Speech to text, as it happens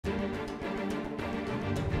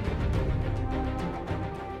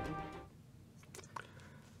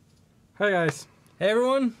Hey guys. Hey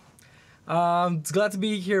everyone. It's glad to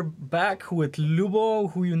be here back with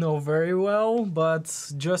Lyubo, who you know very well.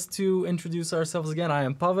 But just to introduce ourselves again, I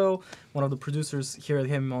am Pavel, one of the producers here at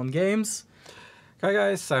Haemimont Games. Hi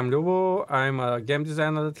guys, I'm Lyubo. I'm a game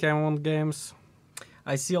designer at Haemimont Games.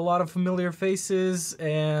 I see a lot of familiar faces,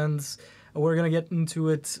 and we're gonna get into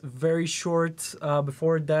it very short.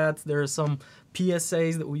 Before that, there are some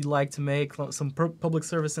PSAs that we'd like to make, some public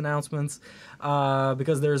service announcements,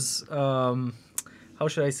 because there's, how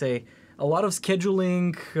should I say, a lot of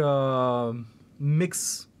scheduling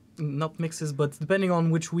not mixes, but depending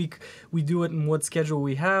on which week we do it and what schedule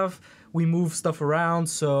we have, we move stuff around.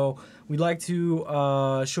 So we'd like to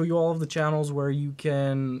show you all of the channels where you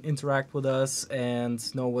can interact with us and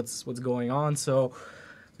know what's going on. So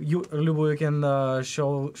you can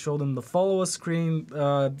show them the follow us screen.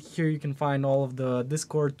 Here you can find all of the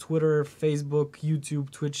Discord, Twitter, Facebook, YouTube,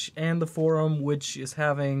 Twitch, and the forum, which is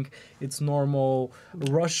having its normal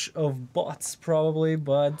rush of bots probably,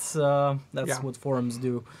 but that's what forums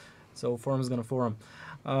do. So forum is gonna forum,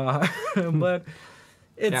 but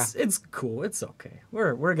it's cool. It's okay.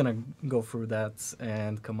 We're gonna go through that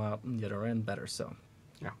and come out on the other end better. So.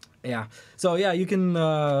 Yeah. So yeah, you can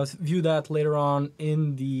view that later on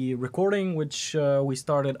in the recording, which we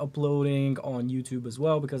started uploading on YouTube as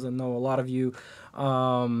well, because I know a lot of you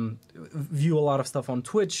view a lot of stuff on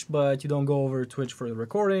Twitch, but you don't go over Twitch for the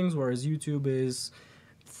recordings, whereas YouTube is,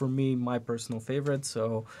 for me, my personal favorite.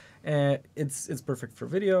 So it's perfect for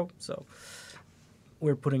video. So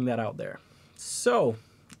we're putting that out there. So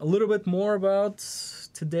a little bit more about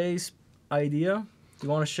today's idea. You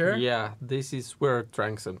want to share? Yeah, we're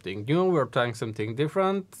trying something new, we're trying something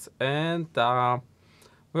different, and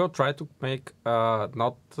we'll try to make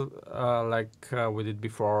not like we did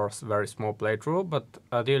before, very small playthrough, but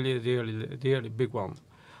a really big one,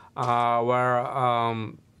 where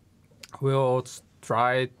we'll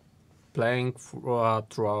try playing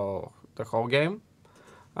through the whole game.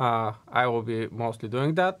 I will be mostly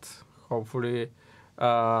doing that. Hopefully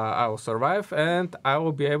I will survive, and I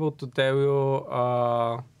will be able to tell you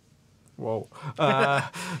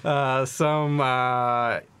some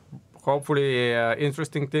hopefully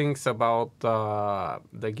interesting things about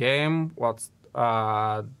the game, what's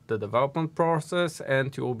the development process,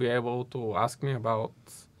 and you will be able to ask me about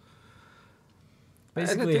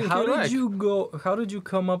basically how did you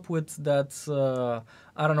come up with that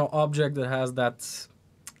I don't know, object that has that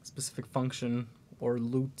specific function or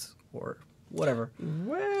loot or whatever.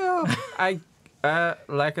 Well,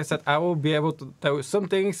 like I said, I will be able to tell you some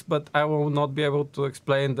things, but I will not be able to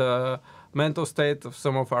explain the mental state of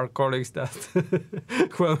some of our colleagues that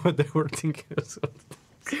what they were thinking. So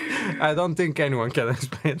I don't think anyone can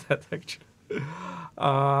explain that actually.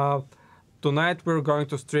 Tonight we're going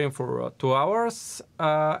to stream for 2 hours,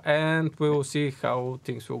 and we will see how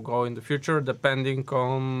things will go in the future, depending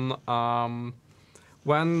on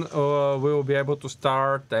when we will be able to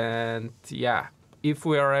start. And yeah, if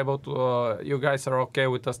we are able to, you guys are okay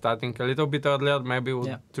with us starting a little bit earlier, maybe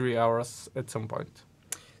 3 hours at some point.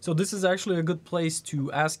 So this is actually a good place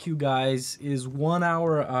to ask you guys, is 1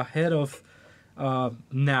 hour ahead of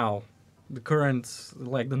now, the current,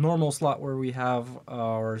 like the normal slot where we have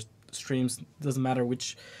our streams, doesn't matter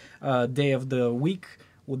which day of the week.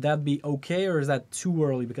 Would that be okay, or is that too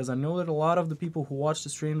early? Because I know that a lot of the people who watch the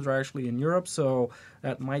streams are actually in Europe, so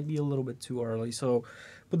that might be a little bit too early. So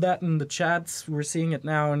put that in the chats. We're seeing it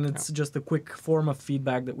now, and it's just a quick form of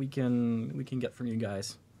feedback that we can get from you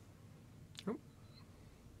guys. Oh.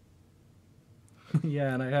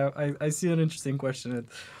 Yeah, and I see an interesting question that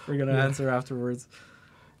we're gonna answer afterwards.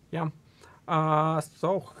 Yeah.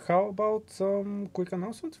 So how about some quick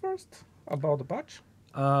announcements first about the patch?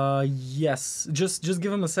 Yes. Just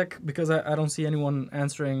give him a sec, because I don't see anyone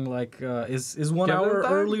answering. Like, is 1 hour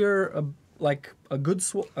earlier like a good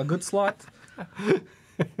slot?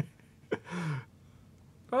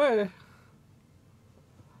 Oh.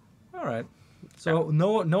 All right. So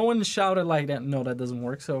no one shouted like that. No, that doesn't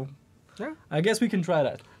work. So yeah, I guess we can try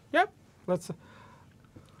that. Yep. Let's.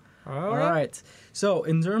 All right. So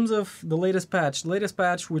in terms of the latest patch,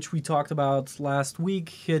 which we talked about last week,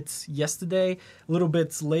 hit yesterday, a little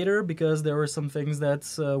bit later, because there were some things that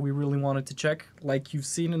we really wanted to check. Like you've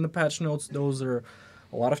seen in the patch notes, those are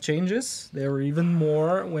a lot of changes. There were even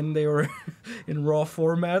more when they were in raw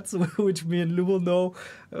formats, which me and Lyubo know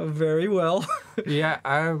very well. Yeah,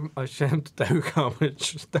 I'm ashamed to tell you how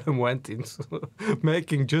much time went into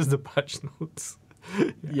making just the patch notes.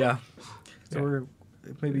 Yeah. So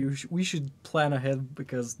maybe we should plan ahead,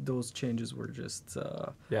 because those changes were just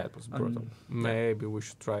yeah, it was brutal. Maybe we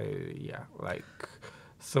should try like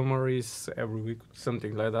summaries every week,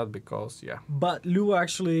 something like that. Because yeah. But Lou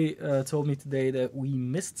actually told me today that we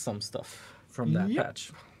missed some stuff from that Yep.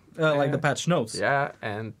 patch, like the patch notes. Yeah,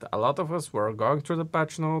 and a lot of us were going through the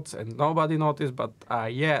patch notes, and nobody noticed. But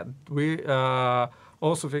yeah, we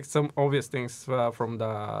also fixed some obvious things from the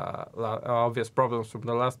obvious problems from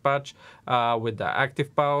the last patch with the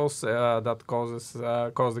active pause that cause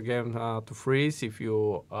the game to freeze if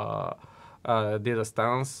you did a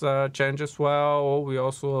stance change as well. We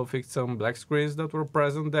also fixed some black screens that were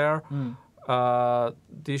present there.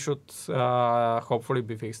 These should hopefully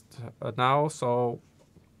be fixed now. So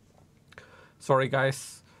sorry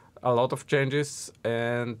guys, a lot of changes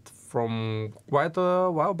and from quite a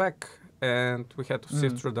while back, and we had to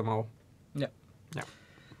sift through them all. Yeah. Yeah.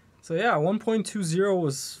 So yeah, 1.20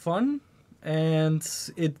 was fun, and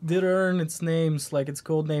it did earn its names, like its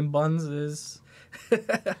code name Buns is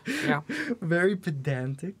Yeah. very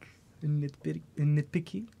pedantic and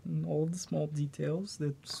nitpicky in all the small details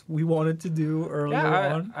that we wanted to do earlier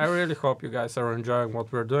on. I really hope you guys are enjoying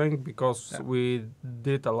what we're doing, because we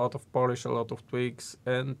did a lot of polish, a lot of tweaks,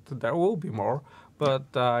 and there will be more. But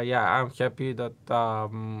yeah, I'm happy that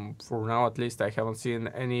for now at least I haven't seen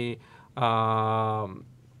any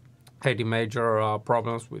major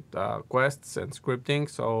problems with quests and scripting,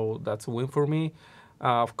 so that's a win for me.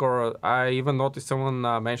 Of course, I even noticed someone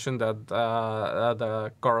mentioned that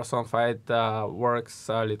the Corazon fight works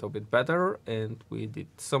a little bit better, and we did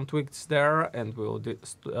some tweaks there, and we'll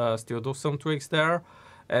still do some tweaks there,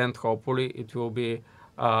 and hopefully it will be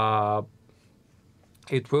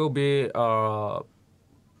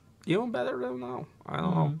even better than now. I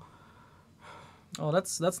don't know. Oh,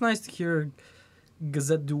 that's nice to hear.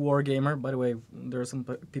 Gazette du Wargamer. By the way, there are some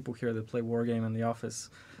people here that play Wargame in the office,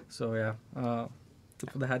 so yeah.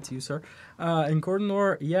 Tip of the hat to you, sir. In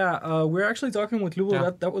Cordenor, we're actually talking with Lyubo.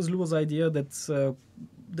 Yeah. That was Lyubo's idea. That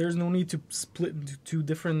there's no need to split into two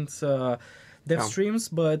different dev streams,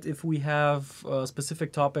 but if we have a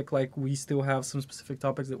specific topic, like we still have some specific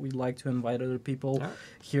topics that we'd like to invite other people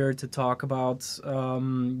here to talk about,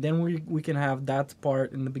 then we can have that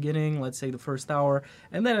part in the beginning, let's say the first hour,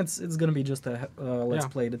 and then it's going to be just a let's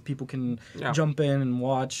play that people can jump in and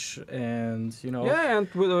watch, and and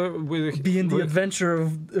with be in the adventure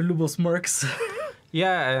of Lyubo's Mercs.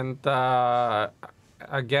 and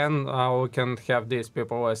again, we can have these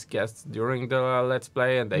people as guests during the Let's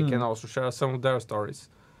Play, and they can also share some of their stories.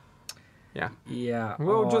 Yeah. Yeah.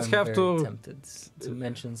 We'll just I'm have very to... tempted to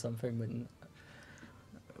mention something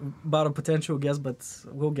about a potential guest, but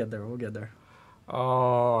we'll get there. We'll get there.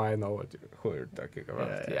 Oh, I know who you're talking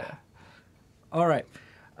about. Yeah. All right.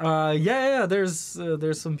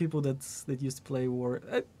 There's some people that used to play War.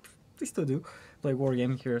 They still do play War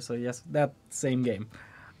Game here. So yes, that same game.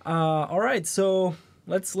 All right. So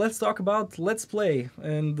let's talk about Let's Play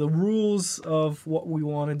and the rules of what we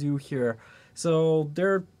want to do here. So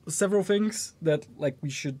there are several things that we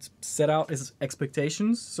should set out as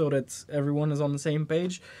expectations so that everyone is on the same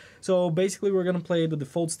page. So basically we're going to play the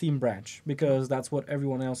default Steam branch because that's what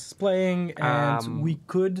everyone else is playing, and we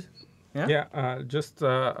could... just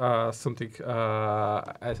something,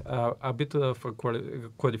 a bit of a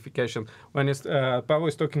qualification. When Pavel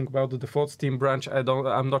is talking about the default Steam branch,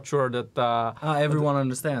 I'm not sure that everyone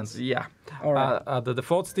understands. Yeah. All right. The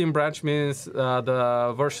default Steam branch means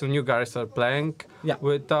the version you guys are playing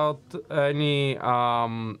without any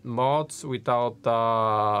mods, without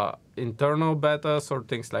internal betas or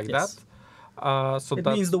things like that. So it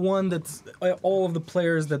means the one that all of the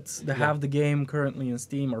players that have the game currently in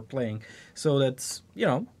Steam are playing, so that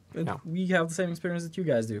we have the same experience that you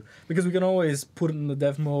guys do, because we can always put it in the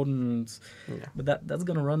dev mode, but that's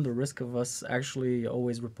gonna run the risk of us actually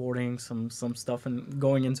always reporting some stuff and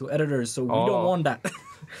going into editors, so we don't want that.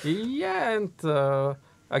 And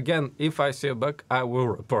again, if I see a bug, I will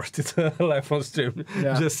report it live on stream.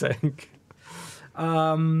 Just saying.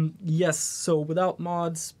 Yes. So without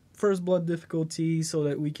mods, first blood difficulty, so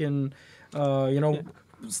that we can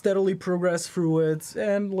steadily progress through it,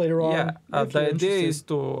 and later on the idea is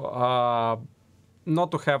to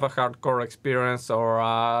not to have a hardcore experience or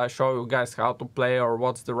show you guys how to play or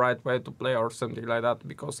what's the right way to play or something like that,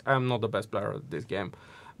 because I'm not the best player at this game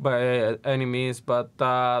by any means, but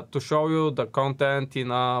to show you the content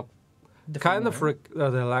in a kind of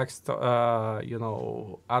relaxed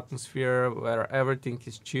atmosphere where everything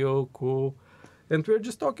is chill, cool, and we're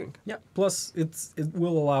just talking. Yeah. Plus, it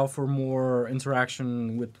will allow for more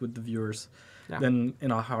interaction with the viewers than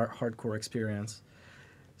in a hardcore experience.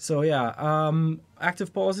 So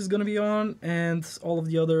active pause is going to be on, and all of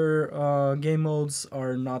the other game modes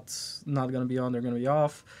are not going to be on. They're going to be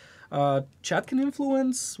off. Chat can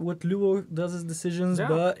influence what Lyubo does as decisions, Yeah.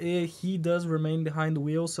 but he does remain behind the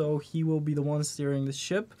wheel, so he will be the one steering the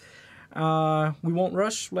ship. We won't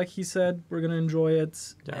rush, like he said. We're gonna enjoy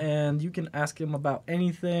it, Yeah. and you can ask him about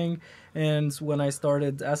anything. And when I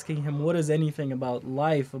started asking him what is anything about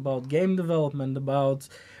life, about game development, about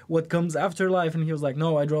what comes after life, and he was like,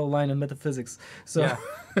 "No, I draw a line in metaphysics." So Yeah,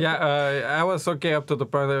 yeah. I was okay up to the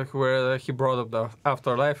point where he brought up the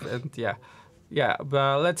afterlife, and yeah.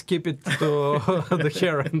 But let's keep it to the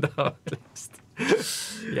here and now at least.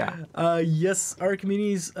 Yeah. Yes,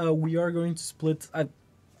 Archimedes, we are going to split.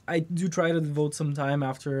 I do try to devote some time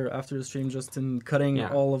after the stream just in cutting Yeah.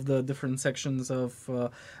 all of the different sections of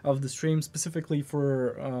the stream, specifically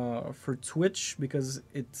for Twitch, because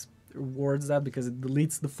it rewards that, because it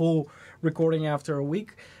deletes the full recording after a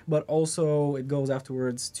week, but also it goes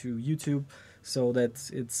afterwards to YouTube, so that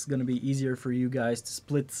it's going to be easier for you guys to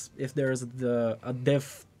split if there's a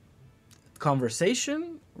dev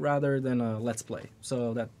conversation rather than a let's play.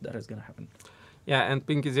 So that is going to happen. Yeah, and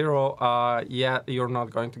Pinky Zero, yeah, you're not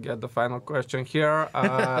going to get the final question here.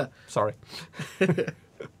 Sorry.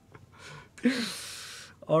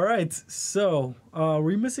 All right, so were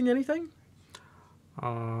we missing anything?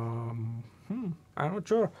 I'm not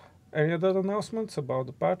sure. Any other announcements about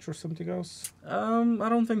the patch or something else? I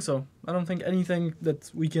don't think so. I don't think anything that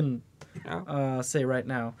we can say right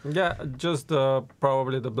now. Yeah, just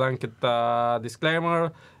probably the blanket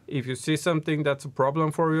disclaimer. If you see something that's a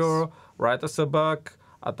problem for you, write us a bug,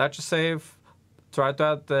 attach a save, try to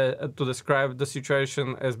add to describe the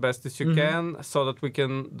situation as best as you can, so that we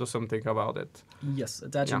can do something about it. Yes,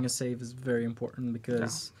 attaching a save is very important,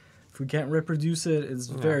 because if we can't reproduce it, it's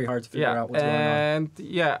very hard to figure out what's going on.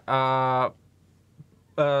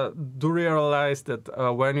 And do realize that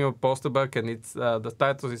when you post a bug and it's the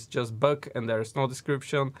title is just bug and there is no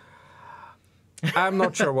description, I'm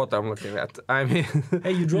not sure what I'm looking at. I mean,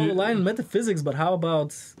 hey, you draw a line in metaphysics, but how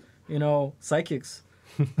about, psychics?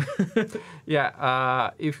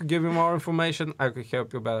 If you give me more information, I could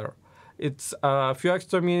help you better. It's a few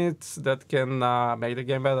extra minutes that can make the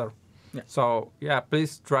game better. Yeah. So,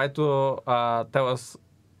 please try to tell us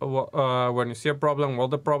when you see a problem, what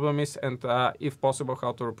the problem is, and if possible,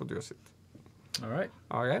 how to reproduce it. All right.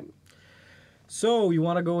 Okay. So you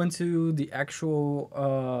want to go into the actual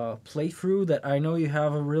playthrough that I know you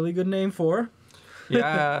have a really good name for.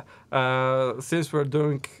 Since we're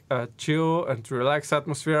doing a chill and relaxed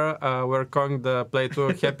atmosphere, we're calling the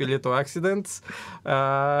playthrough Happy Little Accidents.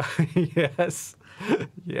 Yes.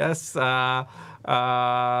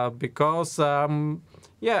 Because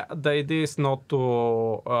the idea is not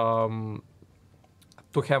to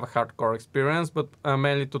have a hardcore experience, but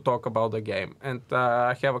mainly to talk about the game and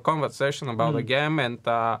have a conversation about the game and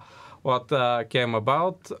what came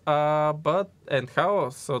about, and how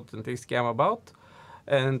certain things came about,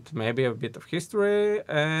 and maybe a bit of history,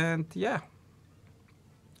 and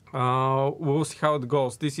we'll see how it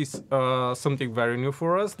goes. This is something very new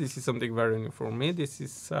for us. This is something very new for me. This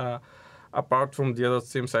is apart from the other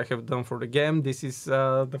streams I have done for the game, this is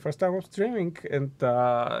the first time I'm streaming and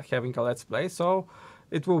having a let's play, so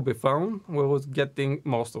it will be fun. We will getting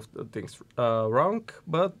most of the things wrong,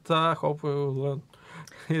 but hopefully we'll learn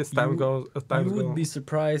as time goes. You would be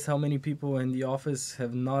surprised how many people in the office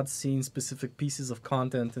have not seen specific pieces of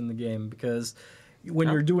content in the game, because when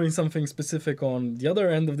you're doing something specific on the other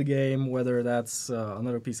end of the game, whether that's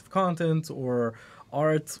another piece of content or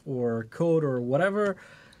art or code or whatever,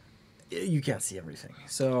 you can't see everything.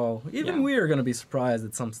 So even we are going to be surprised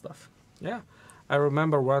at some stuff. Yeah. I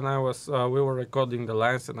remember when I was, we were recording the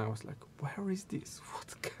lines and I was like, where is this?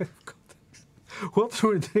 What kind of context? What are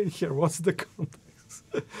we doing here? What's the context?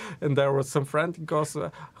 And there was some frantic goes,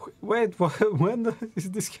 wait, when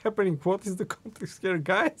is this happening? What is the context here?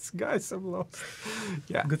 Guys, I'm lost.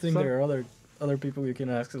 Yeah. Good thing there are other people you can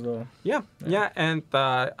ask as well. Yeah. And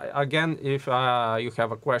again, if you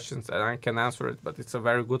have a question and I can answer it, but it's a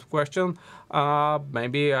very good question,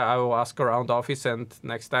 maybe I will ask around the office, and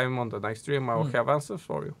next time on the next stream I will have answers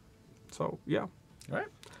for you. So all right,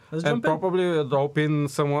 let's and jump in. probably drop in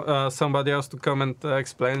somebody else to come and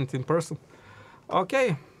explain it in person.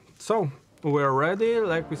 Okay, so we're ready,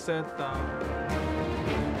 like we said.